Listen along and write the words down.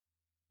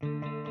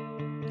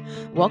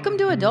Welcome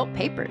to Adult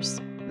Papers,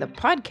 the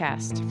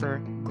podcast for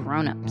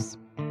grown-ups.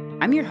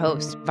 I'm your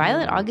host,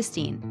 Violet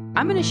Augustine.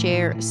 I'm going to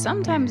share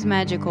sometimes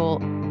magical,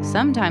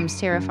 sometimes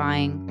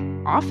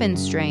terrifying, often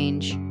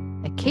strange,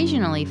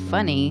 occasionally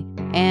funny,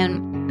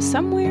 and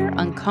somewhere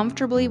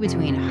uncomfortably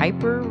between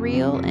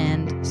hyper-real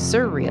and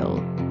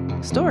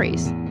surreal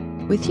stories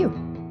with you.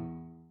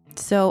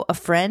 So a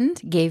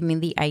friend gave me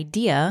the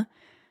idea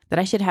that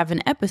I should have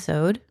an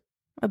episode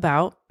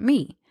about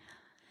me.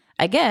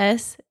 I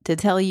guess to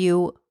tell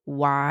you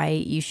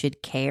why you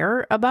should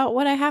care about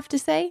what I have to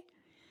say.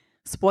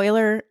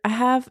 Spoiler, I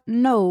have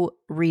no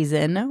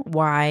reason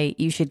why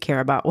you should care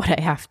about what I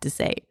have to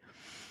say.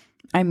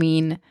 I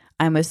mean,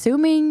 I'm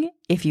assuming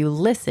if you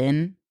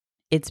listen,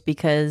 it's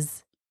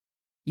because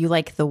you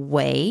like the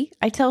way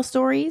I tell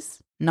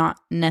stories, not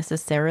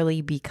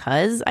necessarily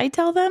because I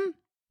tell them.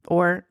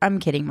 Or I'm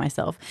kidding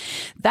myself.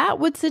 That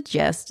would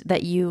suggest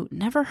that you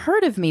never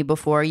heard of me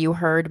before you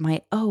heard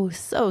my oh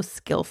so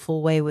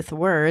skillful way with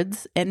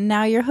words, and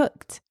now you're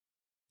hooked.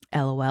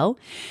 LOL.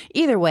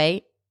 Either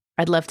way,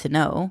 I'd love to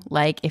know,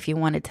 like if you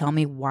want to tell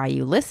me why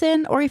you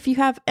listen, or if you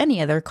have any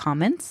other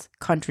comments,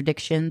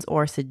 contradictions,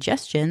 or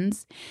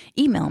suggestions,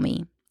 email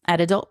me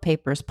at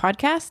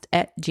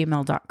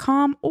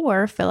adultpaperspodcast@gmail.com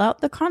or fill out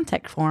the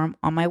contact form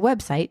on my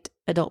website,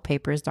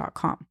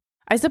 adultpapers.com.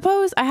 I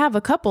suppose I have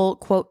a couple,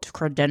 quote,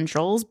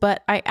 credentials,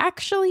 but I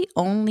actually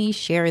only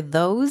share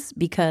those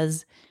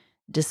because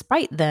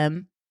despite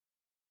them,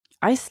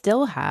 I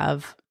still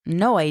have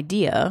no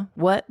idea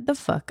what the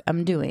fuck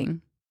I'm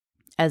doing.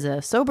 As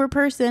a sober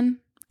person,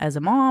 as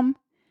a mom,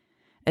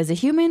 as a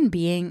human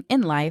being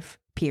in life,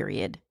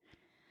 period.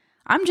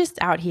 I'm just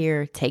out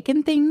here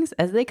taking things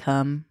as they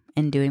come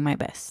and doing my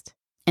best.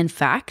 In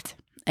fact,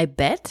 I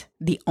bet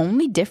the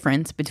only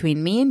difference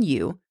between me and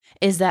you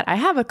is that I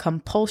have a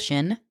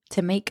compulsion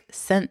to make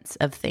sense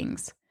of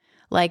things.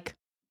 Like,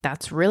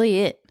 that's really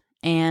it.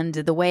 And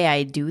the way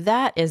I do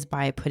that is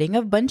by putting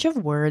a bunch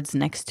of words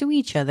next to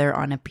each other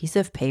on a piece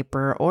of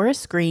paper or a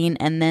screen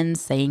and then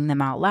saying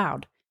them out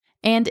loud.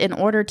 And in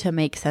order to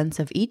make sense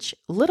of each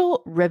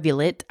little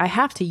rivulet, I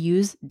have to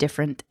use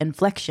different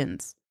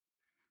inflections.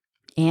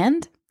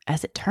 And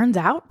as it turns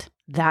out,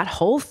 that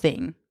whole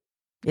thing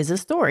is a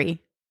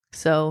story.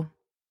 So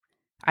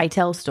I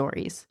tell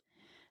stories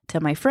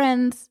to my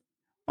friends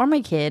or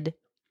my kid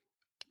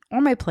or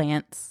my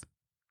plants,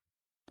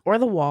 or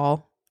the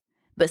wall.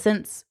 But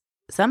since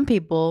some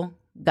people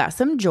got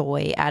some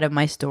joy out of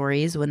my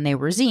stories when they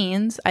were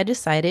zines, I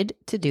decided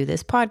to do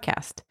this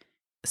podcast.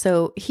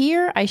 So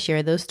here I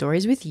share those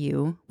stories with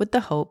you with the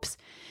hopes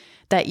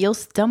that you'll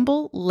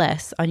stumble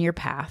less on your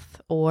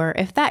path, or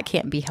if that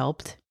can't be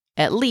helped,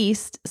 at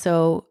least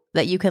so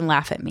that you can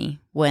laugh at me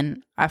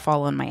when I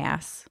fall on my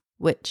ass,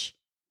 which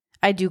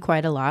I do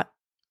quite a lot.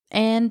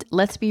 And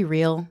let's be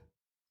real,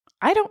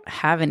 I don't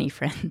have any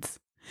friends.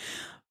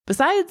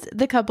 Besides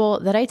the couple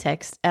that I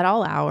text at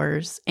all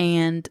hours,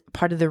 and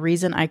part of the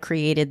reason I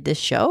created this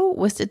show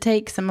was to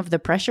take some of the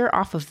pressure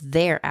off of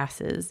their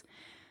asses,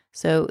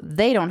 so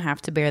they don't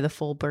have to bear the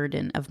full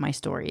burden of my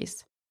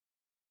stories.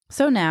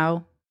 So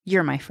now,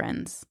 you're my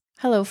friends.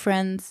 Hello,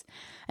 friends.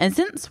 And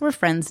since we're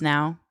friends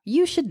now,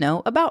 you should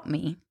know about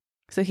me.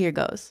 So here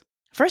goes.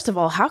 First of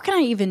all, how can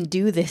I even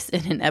do this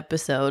in an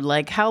episode?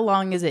 Like, how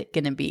long is it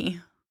going to be?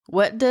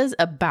 What does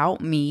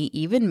about me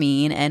even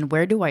mean, and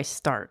where do I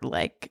start?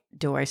 Like,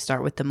 do I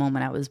start with the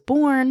moment I was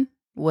born?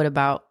 What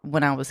about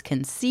when I was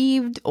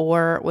conceived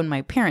or when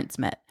my parents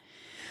met?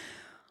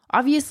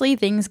 Obviously,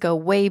 things go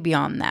way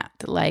beyond that,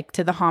 like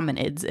to the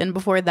hominids, and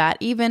before that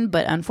even,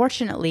 but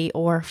unfortunately,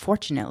 or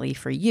fortunately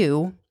for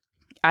you,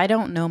 I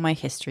don't know my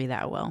history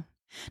that well.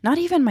 Not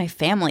even my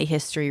family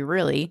history,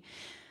 really.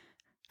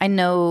 I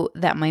know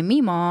that my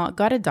Meemaw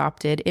got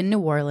adopted in New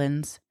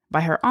Orleans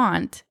by her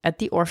aunt at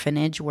the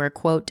orphanage where,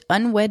 quote,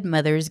 unwed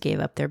mothers gave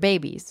up their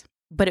babies.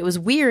 But it was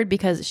weird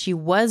because she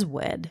was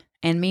wed,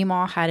 and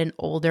Meemaw had an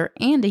older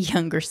and a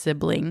younger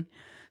sibling.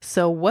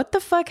 So what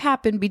the fuck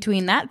happened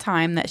between that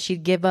time that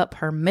she'd give up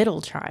her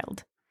middle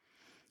child?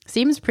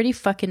 Seems pretty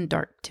fucking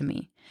dark to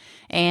me.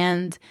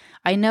 And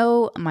I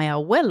know my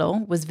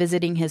abuelo was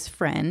visiting his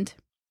friend,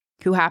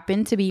 who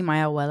happened to be my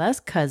abuela's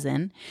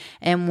cousin,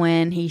 and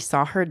when he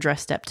saw her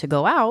dressed up to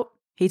go out,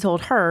 he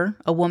told her,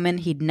 a woman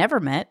he'd never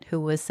met, who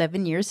was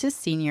 7 years his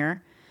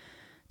senior,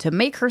 to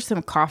make her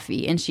some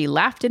coffee, and she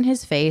laughed in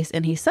his face,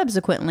 and he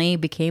subsequently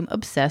became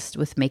obsessed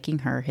with making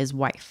her his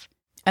wife.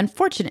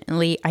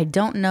 Unfortunately, I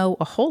don't know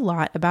a whole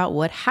lot about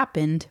what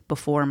happened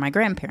before my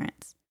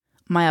grandparents.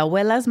 My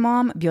abuela's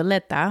mom,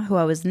 Violeta, who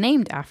I was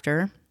named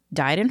after,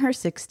 died in her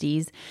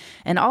 60s,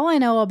 and all I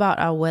know about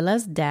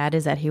abuela's dad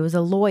is that he was a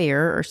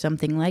lawyer or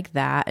something like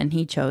that, and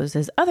he chose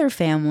his other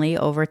family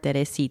over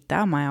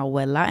Teresita, my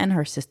abuela, and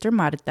her sister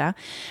Marta,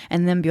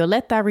 and then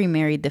Violeta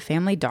remarried the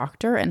family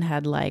doctor and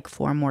had like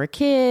 4 more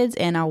kids,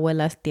 and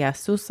abuela's tia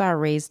Susa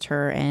raised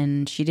her,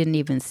 and she didn't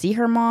even see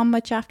her mom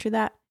much after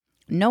that.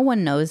 No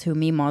one knows who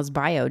Meemaw's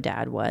bio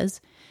dad was.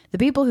 The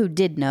people who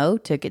did know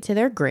took it to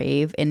their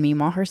grave, and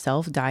Meemaw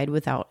herself died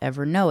without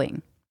ever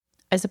knowing.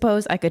 I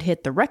suppose I could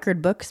hit the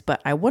record books,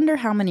 but I wonder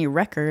how many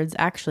records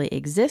actually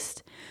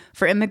exist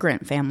for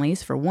immigrant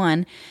families, for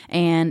one,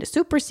 and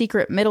super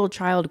secret middle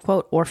child,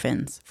 quote,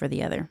 orphans for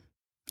the other.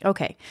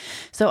 Okay,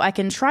 so I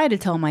can try to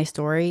tell my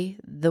story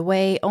the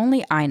way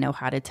only I know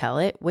how to tell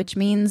it, which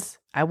means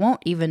I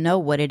won't even know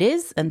what it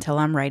is until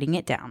I'm writing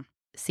it down.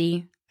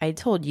 See, I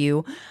told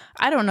you,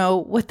 I don't know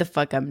what the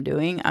fuck I'm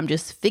doing. I'm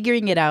just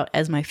figuring it out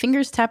as my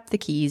fingers tap the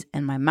keys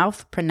and my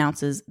mouth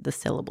pronounces the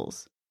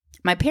syllables.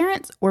 My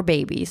parents were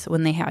babies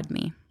when they had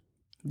me.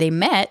 They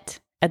met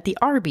at the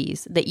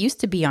Arby's that used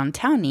to be on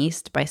Town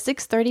East by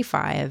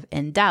 635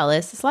 in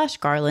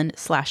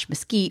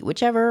Dallas/Garland/Mesquite,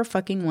 whichever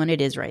fucking one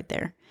it is right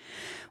there,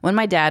 when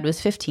my dad was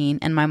 15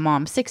 and my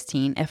mom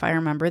 16, if I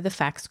remember the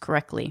facts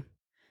correctly.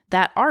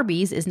 That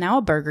Arby's is now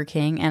a Burger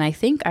King, and I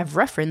think I've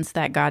referenced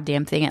that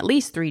goddamn thing at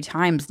least 3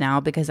 times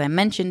now because I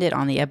mentioned it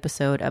on the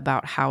episode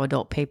about how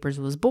Adult Papers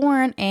was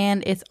born,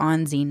 and it's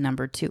on zine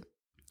number 2.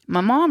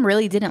 My mom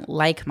really didn't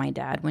like my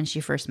dad when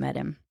she first met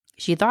him.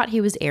 She thought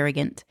he was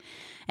arrogant.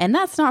 And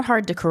that's not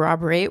hard to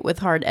corroborate with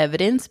hard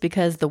evidence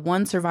because the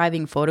one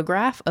surviving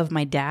photograph of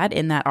my dad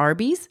in that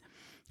Arby's,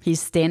 he's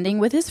standing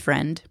with his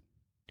friend,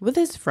 with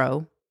his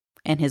fro,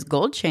 and his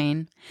gold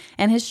chain,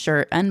 and his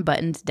shirt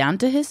unbuttoned down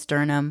to his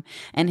sternum,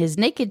 and his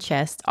naked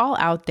chest all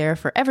out there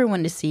for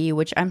everyone to see,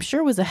 which I'm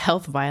sure was a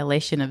health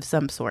violation of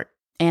some sort.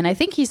 And I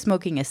think he's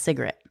smoking a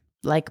cigarette,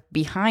 like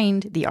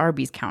behind the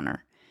Arby's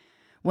counter.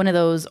 One of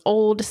those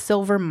old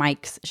silver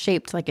mics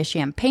shaped like a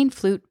champagne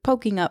flute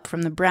poking up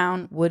from the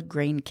brown wood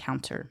grain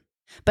counter.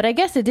 But I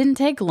guess it didn't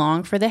take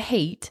long for the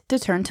hate to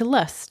turn to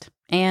lust.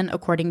 And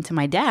according to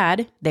my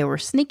dad, they were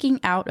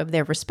sneaking out of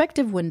their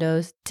respective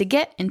windows to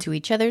get into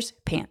each other's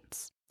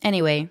pants.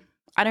 Anyway,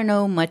 I don't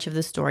know much of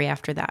the story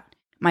after that.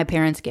 My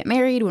parents get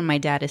married when my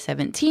dad is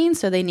 17,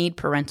 so they need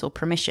parental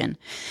permission.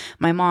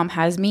 My mom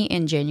has me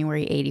in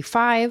January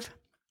 85.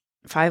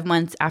 5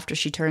 months after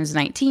she turns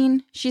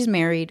 19, she's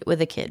married with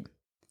a kid.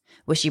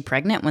 Was she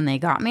pregnant when they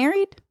got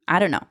married? I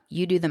don't know.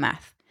 You do the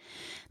math.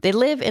 They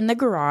live in the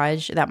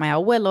garage that my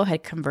abuelo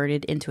had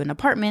converted into an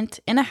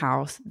apartment in a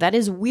house that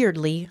is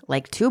weirdly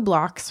like 2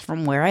 blocks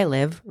from where I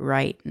live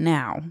right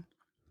now.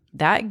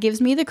 That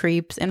gives me the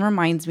creeps and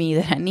reminds me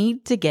that I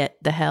need to get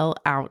the hell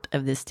out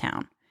of this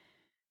town.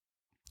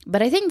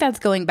 But I think that's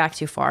going back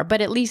too far,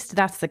 but at least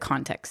that's the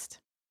context.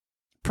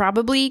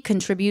 Probably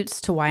contributes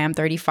to why I'm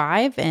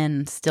 35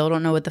 and still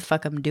don't know what the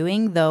fuck I'm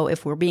doing, though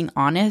if we're being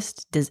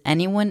honest, does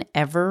anyone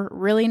ever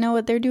really know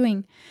what they're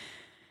doing?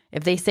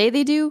 If they say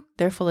they do,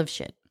 they're full of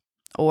shit.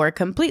 Or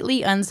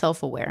completely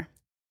unself-aware.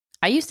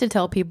 I used to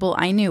tell people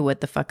I knew what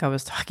the fuck I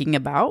was talking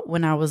about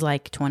when I was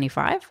like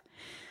 25.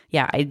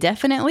 Yeah, I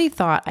definitely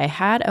thought I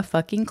had a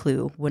fucking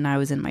clue when I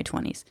was in my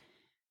 20s.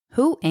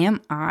 Who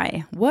am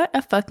I? What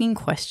a fucking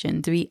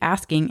question to be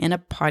asking in a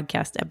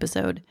podcast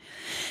episode.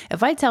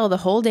 If I tell the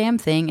whole damn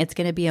thing, it's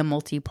going to be a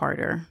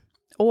multi-parter.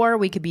 Or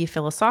we could be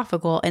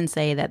philosophical and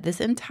say that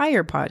this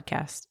entire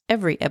podcast,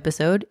 every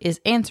episode,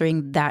 is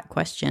answering that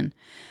question.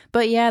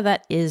 But yeah,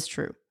 that is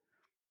true.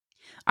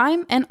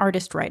 I'm an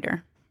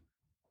artist-writer.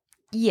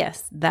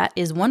 Yes, that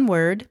is one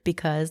word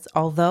because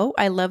although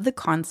I love the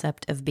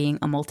concept of being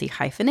a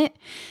multi-hyphenate,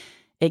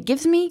 it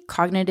gives me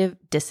cognitive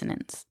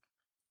dissonance.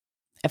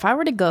 If I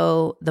were to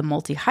go the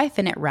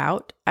multi-hyphenate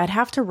route, I'd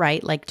have to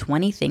write like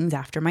 20 things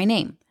after my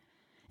name.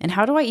 And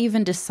how do I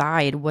even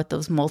decide what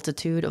those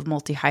multitude of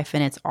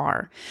multi-hyphenates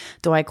are?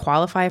 Do I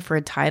qualify for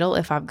a title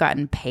if I've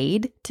gotten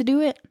paid to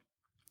do it?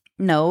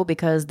 No,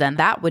 because then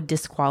that would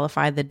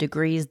disqualify the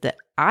degrees that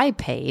I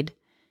paid,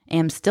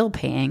 am still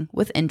paying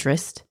with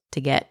interest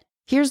to get.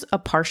 Here's a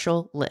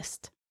partial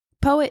list.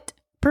 Poet,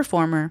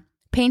 performer,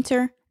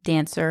 painter,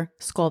 dancer,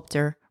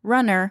 sculptor,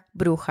 runner,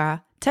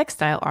 bruja,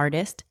 textile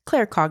artist,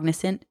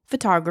 claircognizant,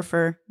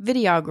 photographer,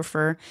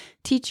 videographer,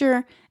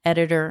 teacher,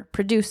 editor,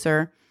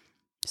 producer,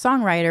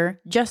 songwriter,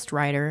 just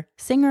writer,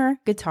 singer,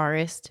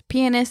 guitarist,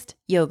 pianist,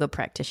 yoga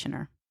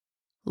practitioner.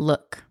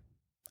 Look,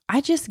 I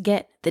just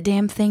get the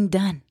damn thing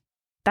done.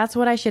 That's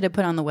what I should have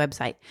put on the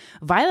website.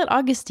 Violet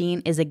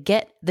Augustine is a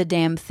get the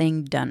damn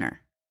thing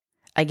doner.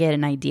 I get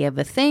an idea of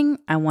a thing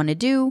I want to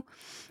do.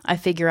 I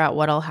figure out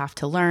what I'll have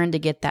to learn to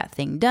get that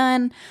thing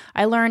done.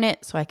 I learn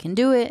it so I can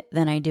do it,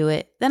 then I do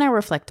it, then I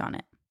reflect on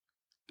it.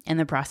 And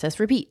the process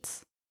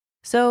repeats.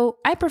 So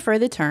I prefer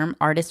the term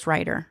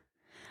artist-writer.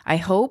 I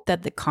hope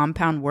that the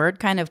compound word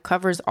kind of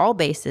covers all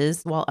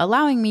bases while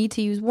allowing me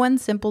to use one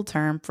simple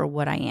term for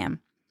what I am.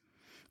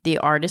 The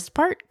artist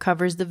part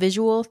covers the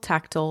visual,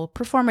 tactile,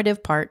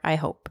 performative part, I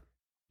hope.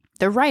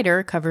 The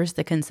writer covers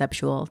the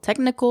conceptual,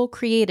 technical,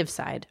 creative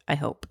side, I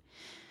hope.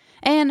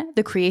 And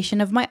the creation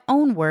of my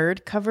own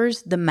word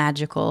covers the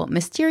magical,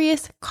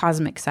 mysterious,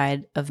 cosmic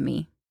side of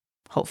me.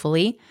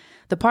 Hopefully,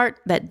 the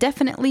part that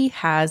definitely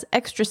has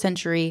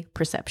extrasensory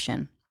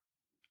perception.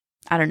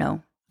 I don't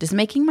know. Does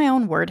making my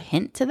own word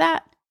hint to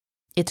that?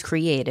 It's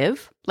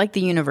creative, like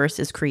the universe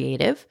is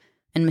creative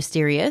and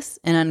mysterious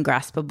and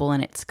ungraspable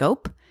in its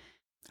scope.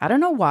 I don't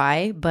know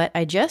why, but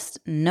I just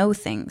know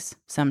things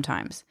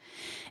sometimes.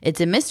 It's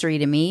a mystery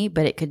to me,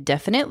 but it could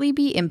definitely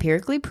be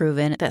empirically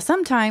proven that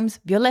sometimes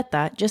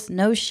Violeta just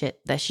knows shit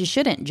that she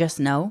shouldn't just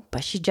know,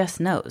 but she just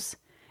knows.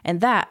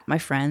 And that, my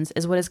friends,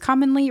 is what is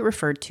commonly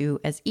referred to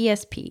as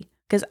ESP,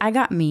 because I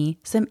got me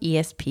some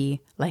ESP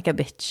like a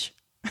bitch.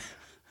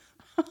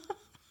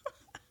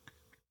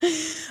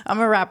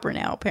 I'm a rapper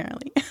now,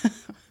 apparently.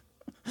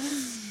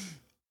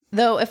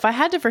 Though, if I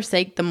had to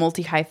forsake the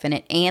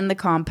multi-hyphenate and the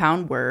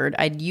compound word,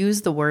 I'd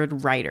use the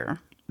word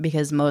writer,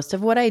 because most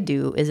of what I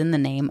do is in the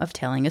name of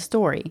telling a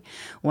story.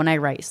 When I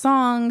write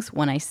songs,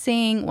 when I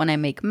sing, when I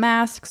make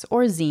masks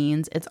or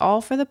zines, it's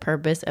all for the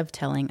purpose of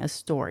telling a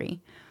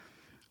story,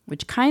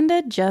 which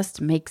kinda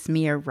just makes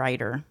me a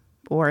writer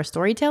or a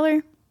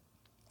storyteller.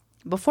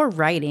 Before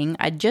writing,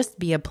 I'd just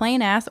be a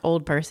plain-ass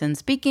old person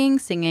speaking,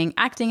 singing,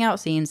 acting out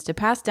scenes to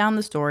pass down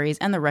the stories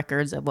and the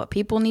records of what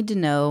people need to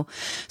know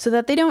so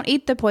that they don't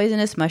eat the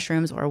poisonous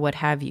mushrooms or what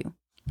have you.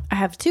 I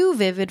have two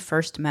vivid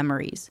first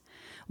memories.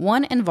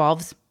 One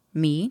involves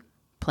me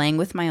playing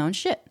with my own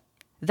shit.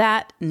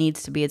 That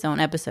needs to be its own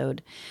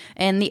episode.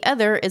 And the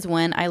other is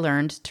when I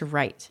learned to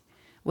write,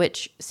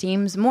 which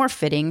seems more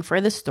fitting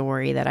for the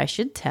story that I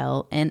should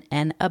tell in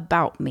an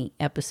About Me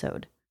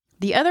episode.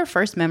 The other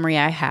first memory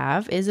I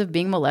have is of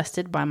being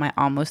molested by my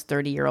almost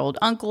 30-year-old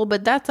uncle,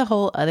 but that's a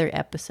whole other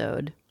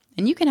episode.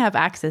 And you can have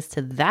access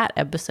to that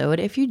episode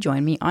if you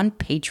join me on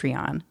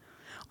Patreon.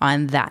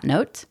 On that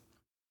note,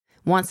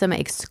 want some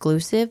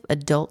exclusive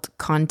adult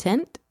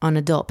content on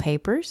Adult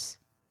Papers?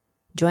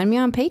 Join me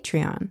on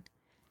Patreon.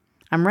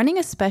 I'm running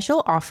a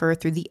special offer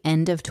through the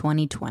end of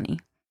 2020.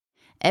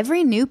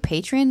 Every new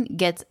patron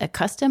gets a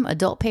custom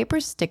Adult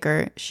Papers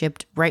sticker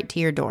shipped right to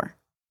your door.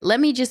 Let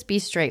me just be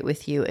straight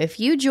with you. If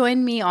you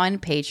join me on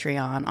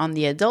Patreon on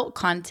the adult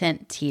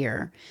content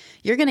tier,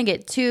 you're going to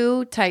get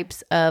two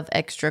types of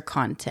extra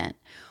content.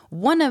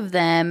 One of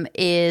them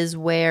is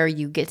where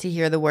you get to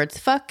hear the words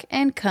fuck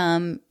and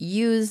cum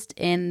used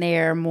in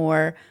their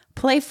more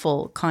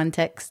playful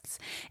contexts.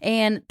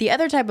 And the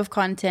other type of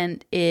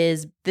content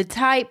is the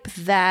type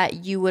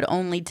that you would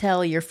only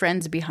tell your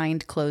friends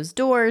behind closed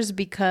doors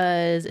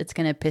because it's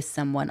going to piss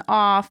someone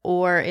off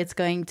or it's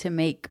going to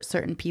make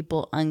certain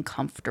people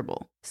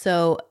uncomfortable.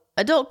 So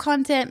adult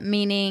content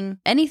meaning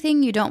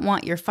anything you don't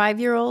want your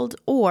 5-year-old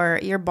or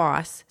your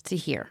boss to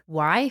hear.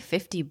 Why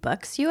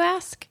 $50, you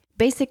ask?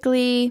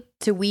 Basically,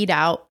 to weed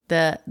out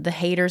the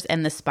haters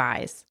and the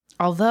spies.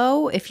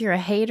 Although, if you're a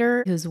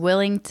hater who's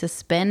willing to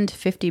spend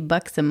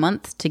 $50 a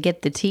month to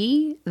get the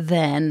tea,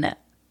 then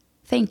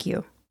thank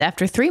you.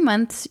 After 3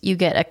 months, you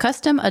get a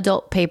custom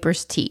Adult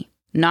Papers tee.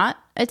 Not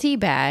a tea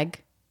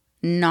bag,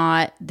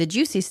 not the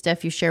juicy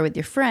stuff you share with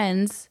your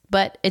friends,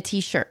 but a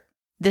t-shirt.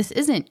 This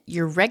isn't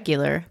your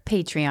regular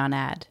Patreon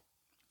ad.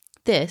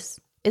 This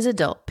is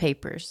Adult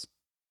Papers.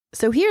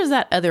 So here's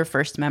that other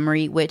first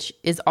memory, which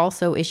is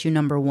also issue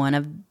number 1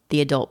 of the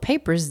Adult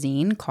Papers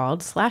zine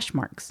called Slash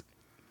Marks.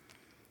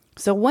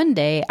 So one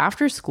day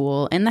after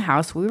school in the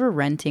house we were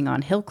renting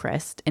on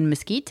Hillcrest in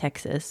Mesquite,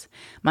 Texas,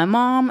 my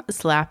mom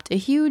slapped a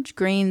huge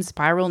green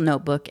spiral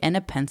notebook and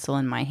a pencil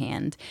in my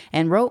hand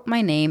and wrote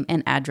my name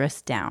and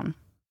address down.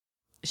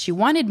 She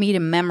wanted me to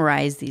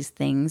memorize these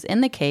things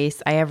in the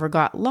case I ever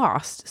got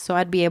lost so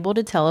I'd be able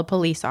to tell a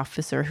police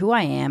officer who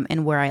I am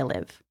and where I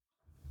live.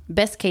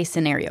 Best case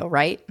scenario,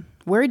 right?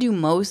 Where do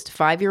most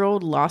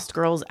 5-year-old lost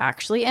girls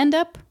actually end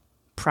up?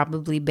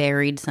 Probably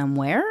buried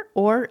somewhere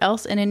or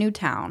else in a new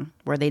town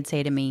where they'd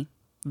say to me,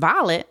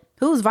 Violet?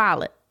 Who's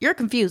Violet? You're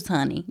confused,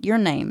 honey. Your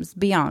name's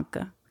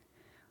Bianca.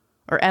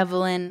 Or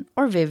Evelyn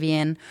or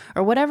Vivian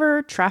or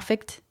whatever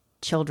trafficked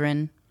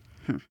children.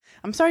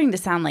 I'm starting to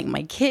sound like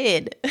my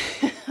kid.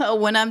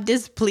 When I'm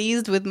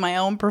displeased with my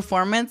own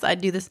performance, I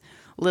do this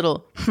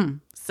little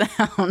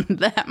sound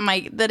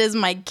that is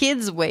my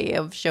kid's way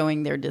of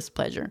showing their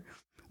displeasure.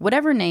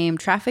 Whatever name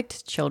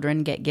trafficked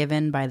children get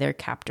given by their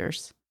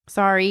captors.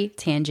 Sorry,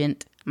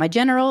 tangent. My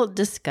general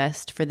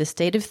disgust for the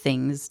state of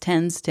things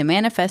tends to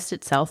manifest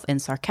itself in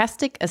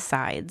sarcastic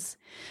asides,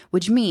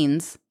 which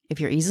means if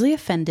you're easily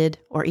offended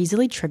or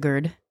easily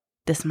triggered,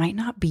 this might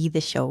not be the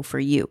show for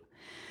you.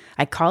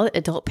 I call it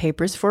Adult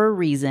Papers for a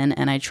reason,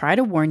 and I try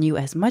to warn you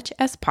as much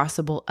as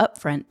possible up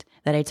front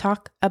that I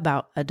talk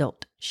about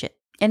adult shit.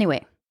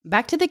 Anyway,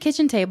 back to the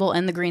kitchen table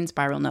and the green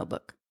spiral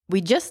notebook.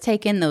 We'd just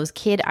taken those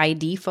kid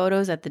ID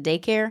photos at the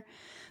daycare,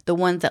 the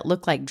ones that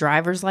look like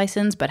driver's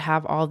license but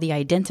have all the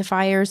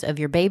identifiers of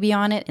your baby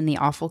on it in the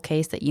awful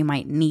case that you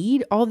might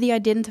need all the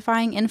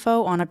identifying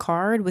info on a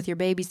card with your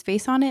baby's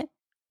face on it.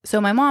 So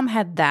my mom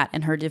had that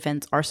in her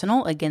defense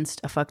arsenal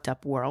against a fucked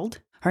up world.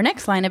 Her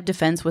next line of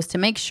defense was to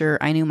make sure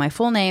I knew my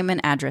full name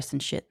and address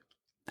and shit.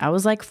 I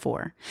was like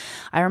 4.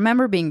 I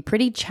remember being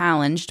pretty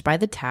challenged by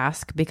the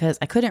task because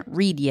I couldn't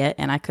read yet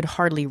and I could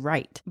hardly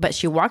write. But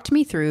she walked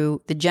me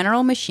through the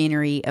general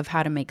machinery of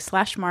how to make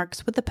slash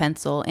marks with a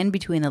pencil in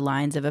between the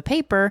lines of a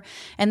paper,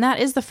 and that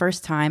is the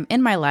first time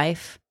in my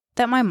life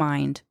that my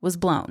mind was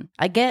blown.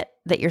 I get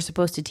that you're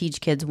supposed to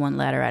teach kids one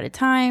letter at a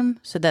time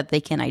so that they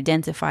can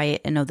identify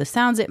it and know the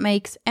sounds it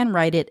makes and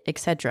write it,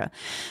 etc.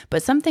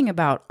 But something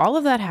about all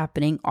of that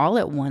happening all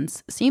at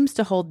once seems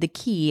to hold the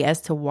key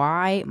as to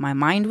why my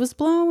mind was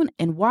blown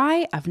and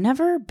why I've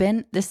never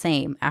been the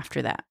same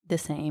after that. The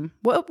same?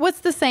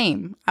 What's the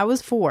same? I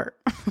was 4.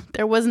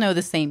 There was no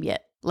the same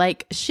yet.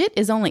 Like, shit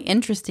is only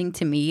interesting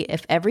to me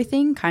if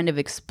everything kind of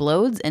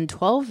explodes in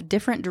 12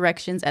 different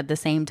directions at the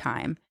same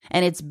time.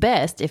 And it's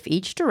best if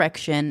each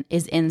direction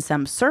is in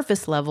some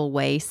surface level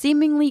way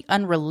seemingly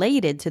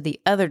unrelated to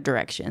the other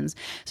directions,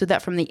 so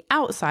that from the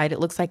outside it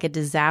looks like a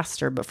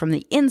disaster, but from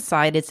the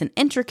inside it's an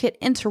intricate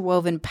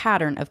interwoven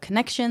pattern of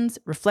connections,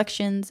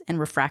 reflections, and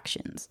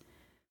refractions.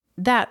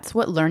 That's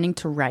what learning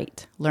to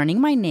write, learning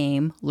my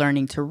name,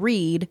 learning to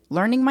read,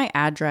 learning my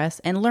address,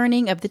 and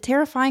learning of the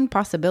terrifying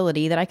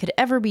possibility that I could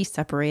ever be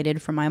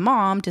separated from my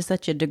mom to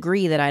such a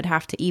degree that I'd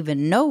have to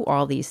even know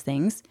all these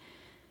things,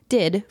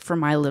 did for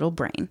my little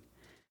brain.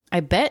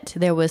 I bet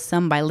there was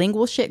some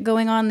bilingual shit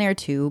going on there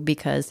too,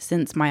 because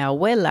since my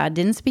abuela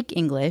didn't speak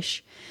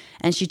English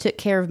and she took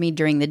care of me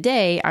during the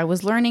day, I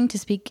was learning to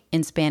speak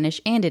in Spanish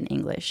and in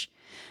English.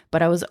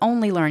 But I was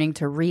only learning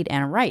to read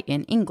and write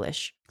in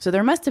English. So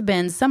there must have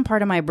been some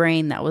part of my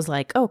brain that was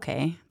like,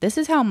 okay, this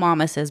is how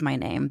mama says my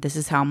name. This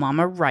is how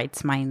mama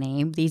writes my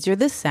name. These are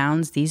the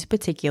sounds these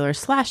particular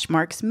slash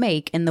marks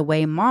make in the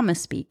way mama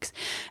speaks.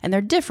 And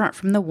they're different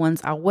from the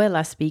ones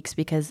abuela speaks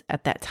because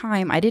at that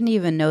time, I didn't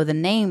even know the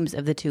names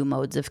of the two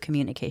modes of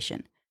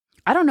communication.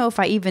 I don't know if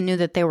I even knew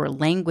that they were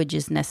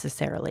languages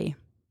necessarily.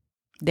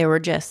 They were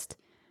just,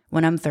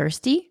 when I'm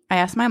thirsty, I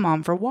ask my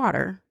mom for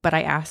water, but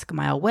I ask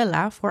my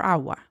abuela for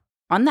agua.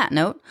 On that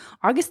note,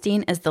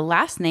 Augustine is the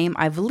last name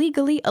I've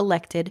legally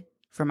elected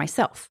for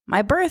myself.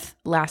 My birth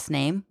last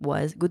name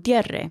was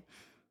Gutierre.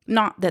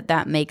 Not that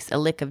that makes a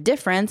lick of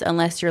difference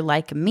unless you're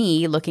like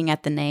me looking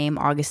at the name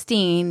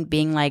Augustine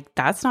being like,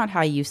 that's not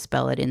how you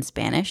spell it in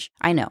Spanish.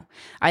 I know.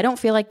 I don't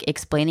feel like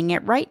explaining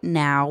it right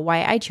now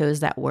why I chose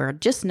that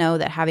word. Just know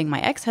that having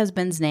my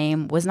ex-husband's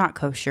name was not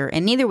kosher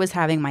and neither was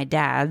having my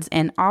dad's.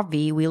 And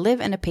obvi, we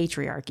live in a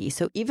patriarchy.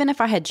 So even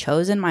if I had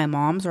chosen my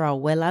mom's or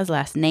abuela's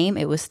last name,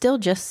 it was still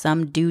just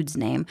some dude's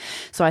name.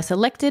 So I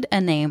selected a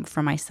name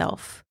for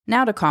myself.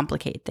 Now to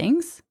complicate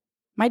things.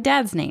 My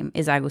dad's name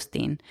is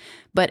Agustin,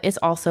 but it's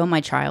also my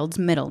child's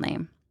middle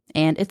name,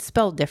 and it's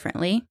spelled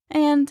differently,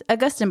 and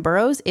Augustine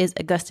Burroughs is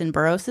Augustine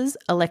Burroughs'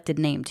 elected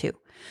name too.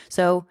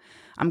 So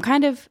I'm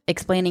kind of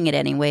explaining it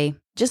anyway.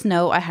 Just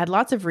know I had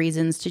lots of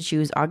reasons to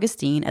choose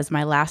Augustine as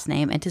my last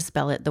name and to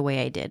spell it the way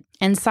I did.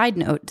 And side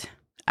note,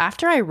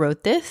 after I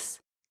wrote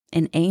this,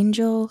 an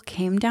angel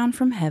came down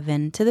from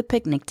heaven to the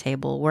picnic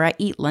table where I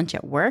eat lunch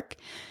at work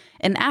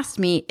and asked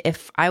me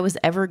if I was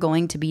ever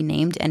going to be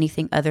named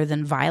anything other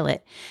than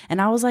Violet.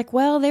 And I was like,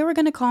 well, they were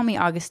going to call me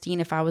Augustine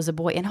if I was a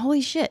boy. And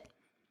holy shit,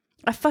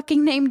 I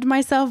fucking named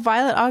myself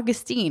Violet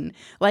Augustine,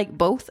 like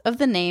both of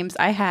the names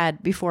I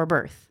had before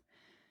birth.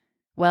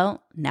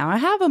 Well, now I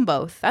have them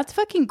both. That's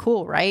fucking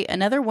cool, right?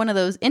 Another one of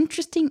those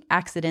interesting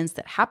accidents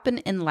that happen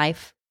in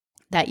life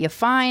that you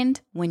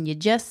find when you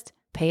just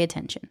pay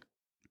attention.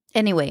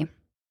 Anyway,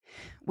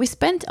 we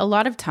spent a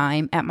lot of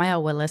time at my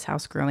abuela's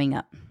house growing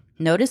up.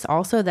 Notice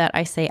also that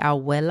I say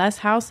abuela's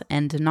house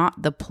and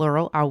not the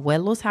plural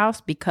abuelo's house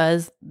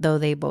because though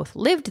they both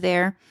lived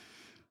there,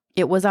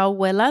 it was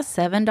abuela's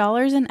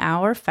 $7 an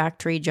hour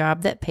factory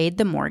job that paid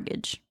the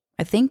mortgage.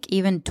 I think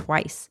even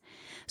twice.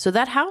 So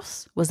that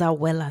house was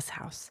abuela's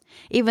house.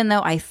 Even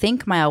though I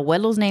think my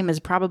abuelo's name is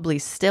probably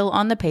still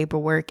on the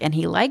paperwork and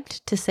he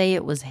liked to say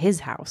it was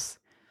his house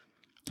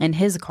and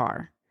his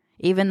car,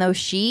 even though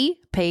she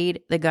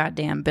paid the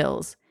goddamn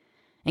bills.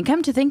 And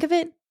come to think of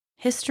it,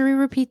 history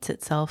repeats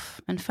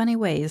itself in funny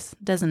ways,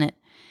 doesn't it?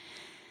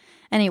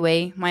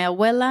 Anyway, my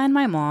abuela and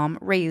my mom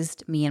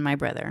raised me and my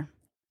brother.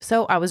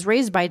 So I was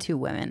raised by two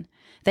women.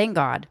 Thank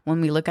God, when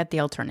we look at the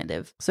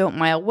alternative. So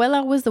my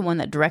abuela was the one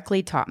that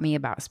directly taught me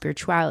about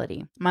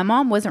spirituality. My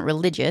mom wasn't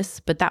religious,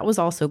 but that was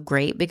also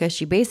great because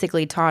she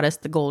basically taught us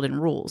the golden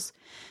rules.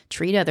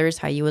 Treat others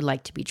how you would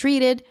like to be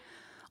treated.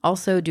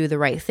 Also do the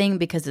right thing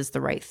because it's the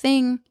right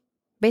thing.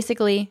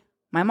 Basically,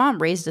 my mom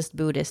raised us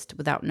Buddhist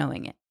without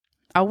knowing it.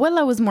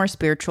 Abuela was more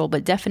spiritual,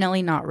 but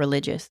definitely not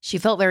religious. She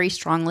felt very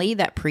strongly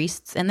that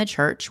priests and the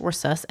church were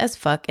sus as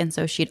fuck, and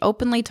so she'd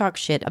openly talk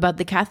shit about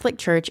the Catholic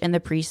Church and the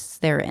priests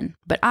therein.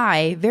 But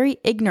I, very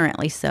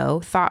ignorantly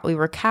so, thought we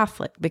were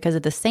Catholic because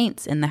of the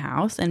saints in the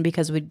house and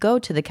because we'd go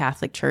to the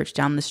Catholic Church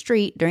down the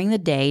street during the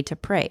day to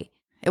pray.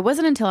 It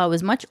wasn't until I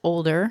was much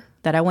older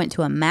that I went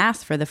to a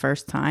mass for the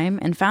first time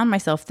and found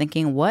myself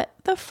thinking, what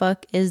the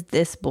fuck is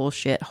this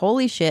bullshit?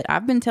 Holy shit,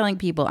 I've been telling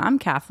people I'm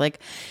Catholic.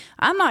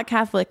 I'm not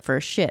Catholic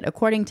for shit.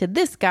 According to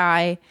this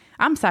guy,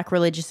 I'm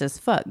sacrilegious as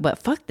fuck, but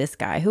fuck this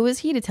guy. Who is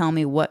he to tell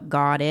me what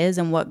God is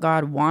and what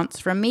God wants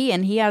from me?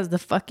 And he has the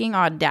fucking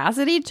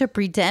audacity to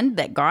pretend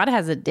that God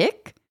has a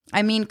dick?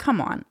 I mean,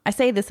 come on. I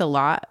say this a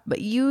lot,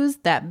 but use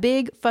that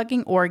big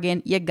fucking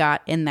organ you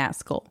got in that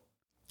skull.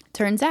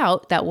 Turns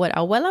out that what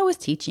abuela was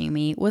teaching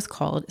me was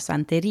called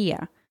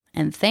Santeria,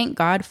 and thank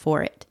God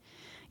for it.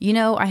 You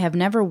know, I have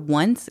never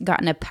once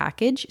gotten a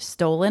package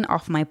stolen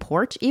off my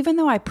porch, even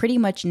though I pretty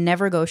much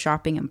never go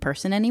shopping in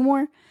person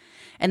anymore.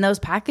 And those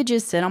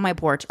packages sit on my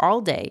porch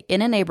all day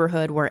in a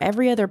neighborhood where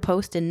every other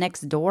post in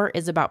next door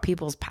is about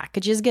people's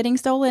packages getting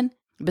stolen.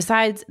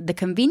 Besides the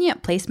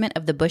convenient placement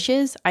of the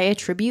bushes, I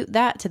attribute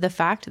that to the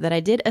fact that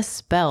I did a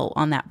spell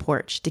on that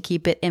porch to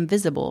keep it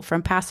invisible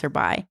from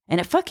passerby.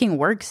 And it fucking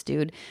works,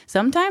 dude.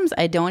 Sometimes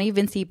I don't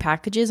even see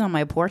packages on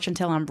my porch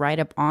until I'm right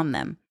up on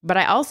them. But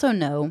I also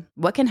know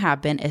what can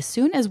happen as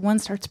soon as one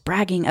starts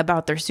bragging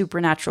about their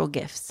supernatural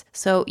gifts.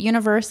 So,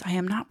 universe, I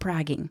am not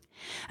bragging.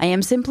 I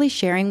am simply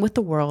sharing with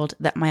the world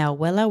that my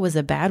abuela was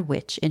a bad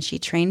witch and she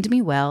trained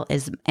me well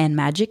and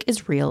magic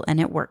is real and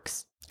it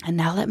works. And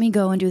now let me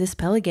go and do the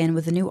spell again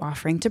with a new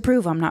offering to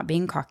prove I'm not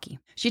being cocky.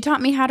 She taught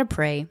me how to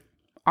pray,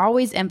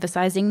 always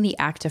emphasizing the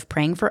act of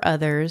praying for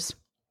others,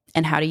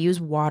 and how to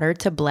use water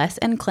to bless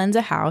and cleanse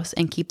a house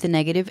and keep the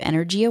negative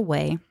energy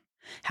away,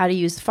 how to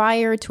use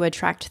fire to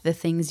attract the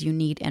things you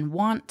need and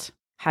want,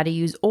 how to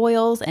use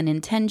oils and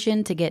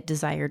intention to get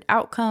desired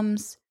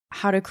outcomes,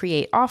 how to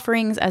create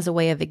offerings as a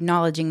way of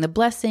acknowledging the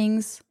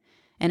blessings,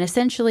 and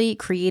essentially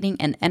creating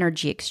an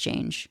energy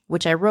exchange,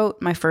 which I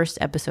wrote my first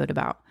episode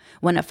about,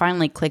 when it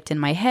finally clicked in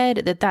my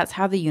head that that's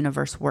how the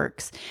universe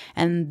works.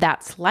 And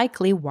that's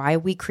likely why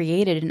we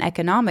created an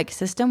economic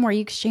system where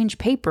you exchange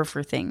paper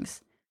for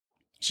things.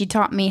 She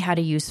taught me how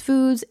to use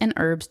foods and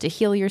herbs to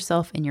heal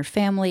yourself and your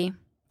family,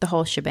 the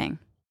whole shebang.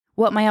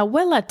 What my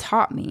abuela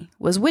taught me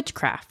was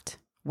witchcraft.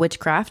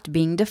 Witchcraft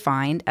being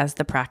defined as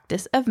the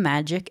practice of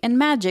magic, and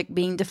magic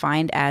being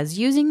defined as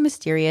using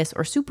mysterious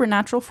or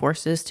supernatural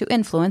forces to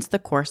influence the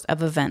course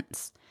of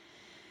events.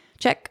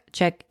 Check,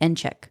 check, and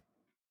check.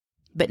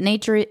 But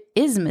nature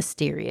is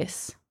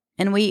mysterious,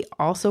 and we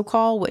also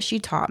call what she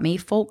taught me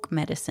folk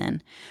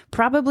medicine,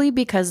 probably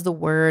because the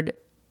word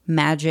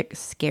magic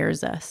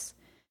scares us.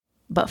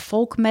 But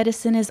folk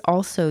medicine is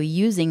also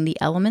using the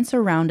elements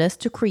around us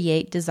to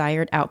create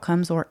desired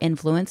outcomes or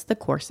influence the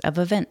course of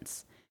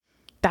events.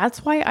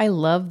 That's why I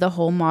love the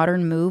whole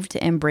modern move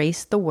to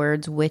embrace the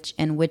words witch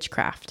and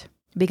witchcraft.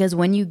 Because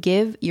when you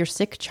give your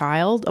sick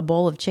child a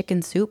bowl of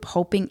chicken soup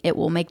hoping it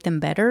will make them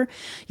better,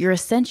 you're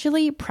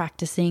essentially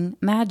practicing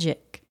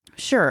magic.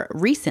 Sure,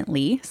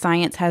 recently,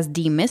 science has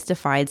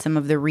demystified some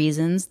of the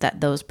reasons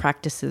that those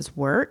practices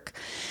work,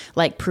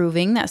 like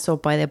proving that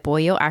sopa de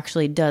pollo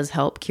actually does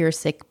help cure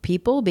sick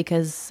people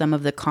because some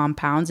of the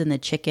compounds in the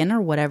chicken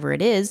or whatever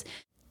it is.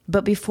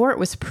 But before it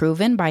was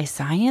proven by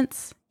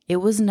science, it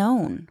was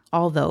known,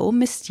 although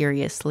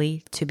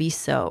mysteriously, to be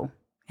so.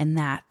 And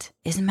that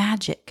is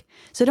magic.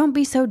 So don't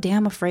be so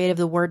damn afraid of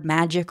the word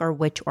magic or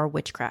witch or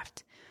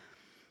witchcraft.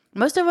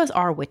 Most of us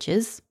are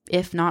witches,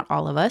 if not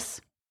all of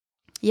us.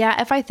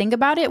 Yeah, if I think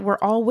about it, we're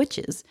all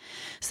witches.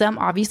 Some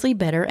obviously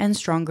better and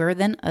stronger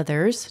than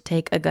others.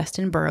 Take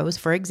Augustine Burroughs,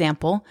 for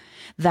example.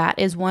 That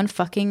is one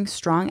fucking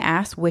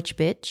strong-ass witch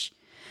bitch.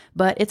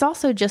 But it's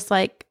also just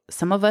like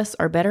some of us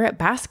are better at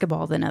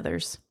basketball than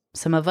others.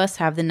 Some of us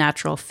have the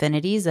natural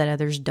affinities that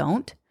others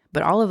don't,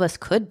 but all of us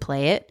could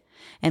play it,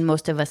 and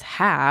most of us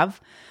have,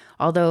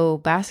 although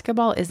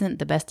basketball isn't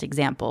the best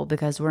example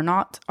because we're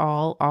not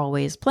all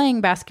always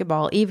playing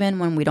basketball even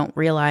when we don't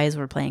realize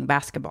we're playing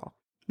basketball.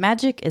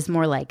 Magic is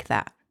more like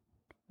that.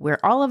 We're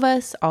all of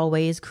us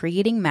always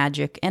creating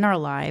magic in our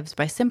lives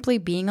by simply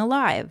being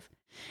alive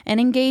and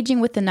engaging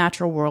with the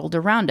natural world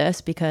around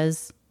us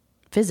because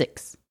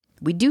physics.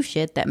 We do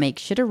shit that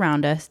makes shit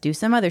around us do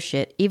some other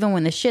shit, even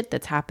when the shit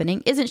that's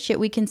happening isn't shit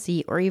we can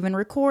see or even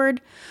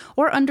record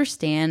or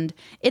understand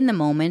in the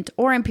moment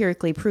or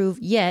empirically prove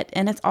yet,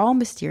 and it's all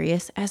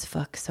mysterious as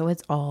fuck, so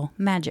it's all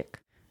magic.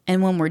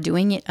 And when we're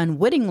doing it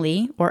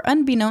unwittingly or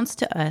unbeknownst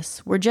to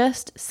us, we're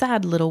just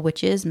sad little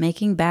witches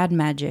making bad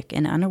magic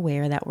and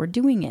unaware that we're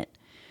doing it.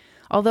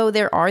 Although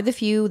there are the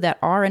few that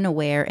are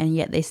unaware and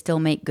yet they still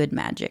make good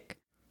magic.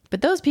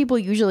 But those people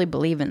usually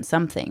believe in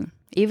something.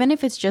 Even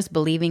if it's just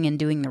believing in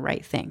doing the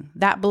right thing.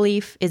 That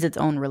belief is its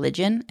own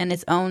religion and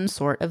its own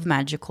sort of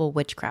magical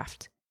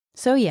witchcraft.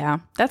 So yeah,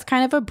 that's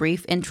kind of a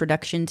brief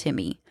introduction to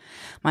me.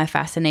 My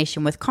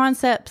fascination with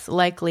concepts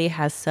likely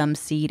has some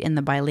seed in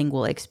the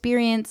bilingual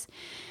experience.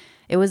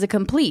 It was a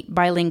complete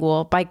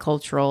bilingual,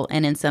 bicultural,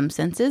 and in some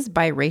senses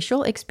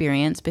biracial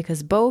experience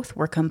because both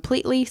were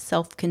completely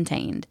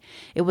self-contained.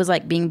 It was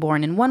like being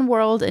born in one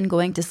world and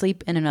going to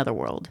sleep in another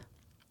world.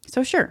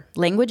 So sure,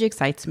 language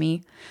excites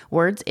me,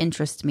 words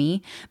interest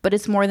me, but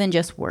it's more than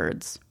just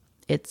words.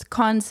 It's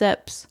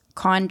concepts,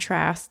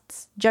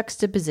 contrasts,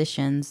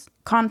 juxtapositions,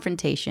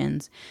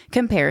 confrontations,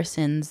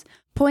 comparisons,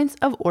 points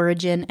of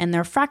origin, and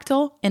their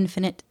fractal,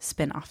 infinite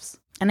spin-offs.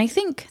 And I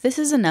think this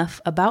is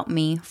enough about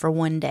me for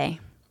one day.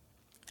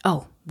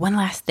 Oh, one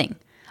last thing.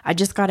 I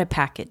just got a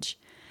package.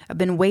 I've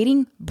been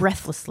waiting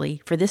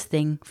breathlessly for this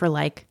thing for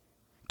like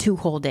 2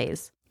 whole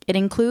days. It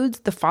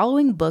includes the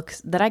following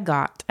books that I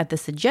got at the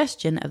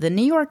suggestion of the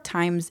New York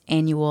Times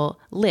annual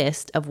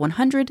list of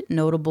 100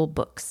 notable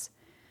books.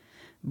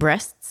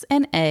 Breasts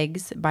and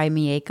Eggs by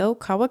Mieko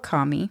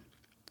Kawakami,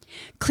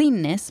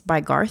 Cleanness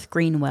by Garth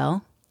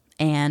Greenwell,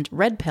 and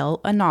Red Pill,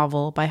 a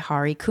novel by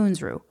Hari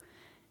Kunzru.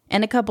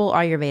 and a couple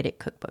Ayurvedic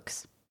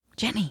cookbooks.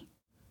 Jenny,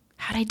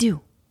 how'd I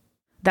do?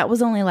 That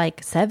was only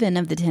like 7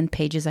 of the 10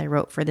 pages I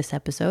wrote for this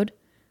episode.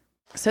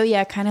 So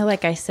yeah, kind of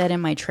like I said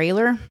in my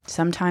trailer,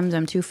 sometimes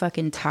I'm too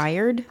fucking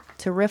tired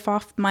to riff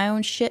off my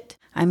own shit.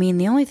 I mean,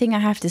 the only thing I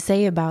have to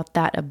say about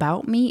that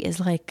about me is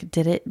like,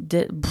 did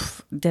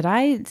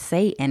I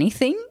say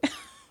anything?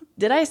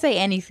 Did I say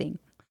anything?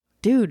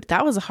 Dude,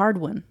 that was a hard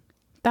one.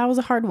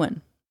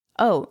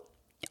 Oh,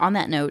 on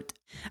that note,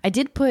 I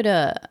did put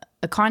a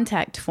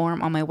contact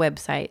form on my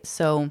website.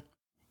 So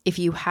if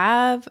you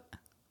have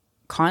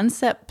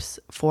concepts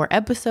for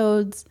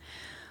episodes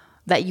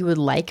that you would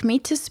like me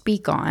to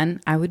speak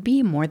on, I would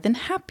be more than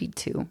happy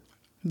to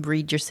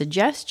read your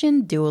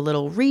suggestion, do a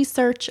little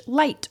research,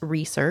 light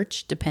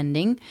research,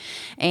 depending,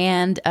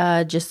 and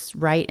just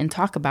write and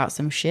talk about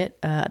some shit.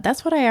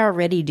 That's what I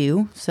already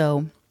do.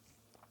 So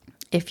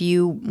if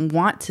you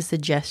want to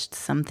suggest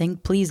something,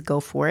 please go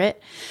for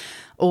it.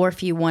 Or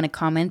if you want to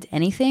comment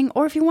anything,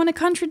 or if you want to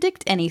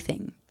contradict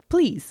anything,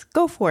 please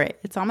go for it.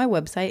 It's on my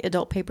website,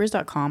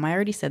 adultpapers.com. I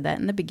already said that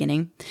in the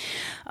beginning.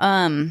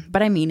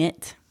 But I mean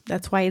it.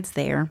 That's why it's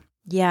there.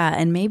 Yeah,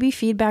 and maybe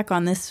feedback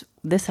on this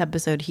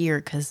episode here,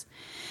 because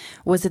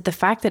was it the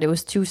fact that it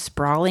was too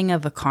sprawling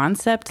of a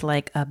concept,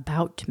 like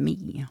about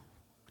me?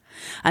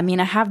 I mean,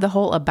 I have the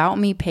whole about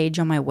me page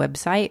on my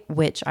website,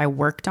 which I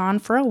worked on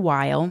for a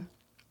while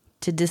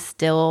to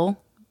distill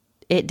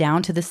it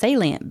down to the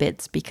salient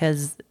bits,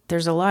 because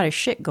there's a lot of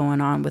shit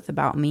going on with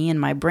about me, and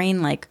my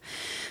brain like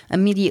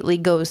immediately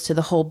goes to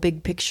the whole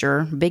big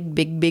picture,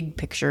 big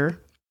picture,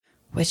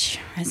 which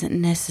isn't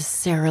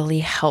necessarily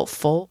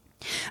helpful.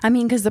 I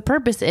mean, because the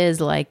purpose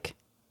is like,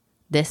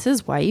 this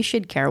is why you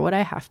should care what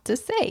I have to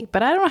say.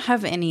 But I don't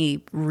have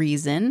any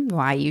reason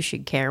why you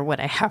should care what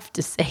I have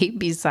to say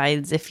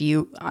besides if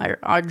you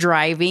are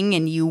driving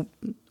and you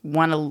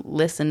want to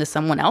listen to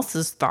someone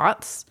else's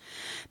thoughts.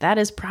 That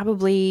is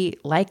probably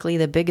likely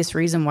the biggest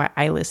reason why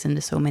I listen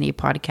to so many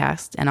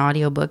podcasts and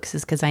audiobooks,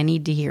 is because I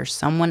need to hear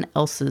someone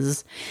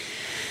else's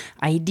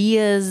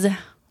ideas,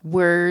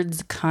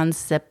 words,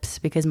 concepts,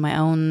 because my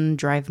own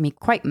drive me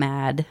quite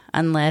mad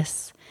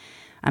unless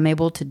I'm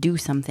able to do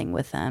something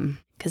with them.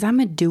 Because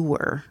I'm a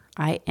doer.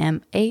 I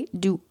am a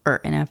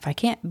doer. And if I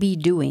can't be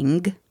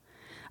doing,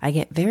 I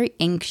get very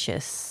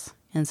anxious.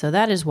 And so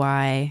that is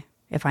why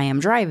if I am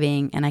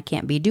driving and I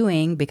can't be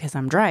doing because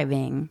I'm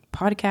driving,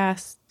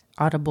 podcasts,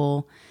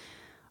 Audible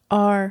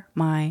are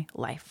my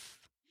life.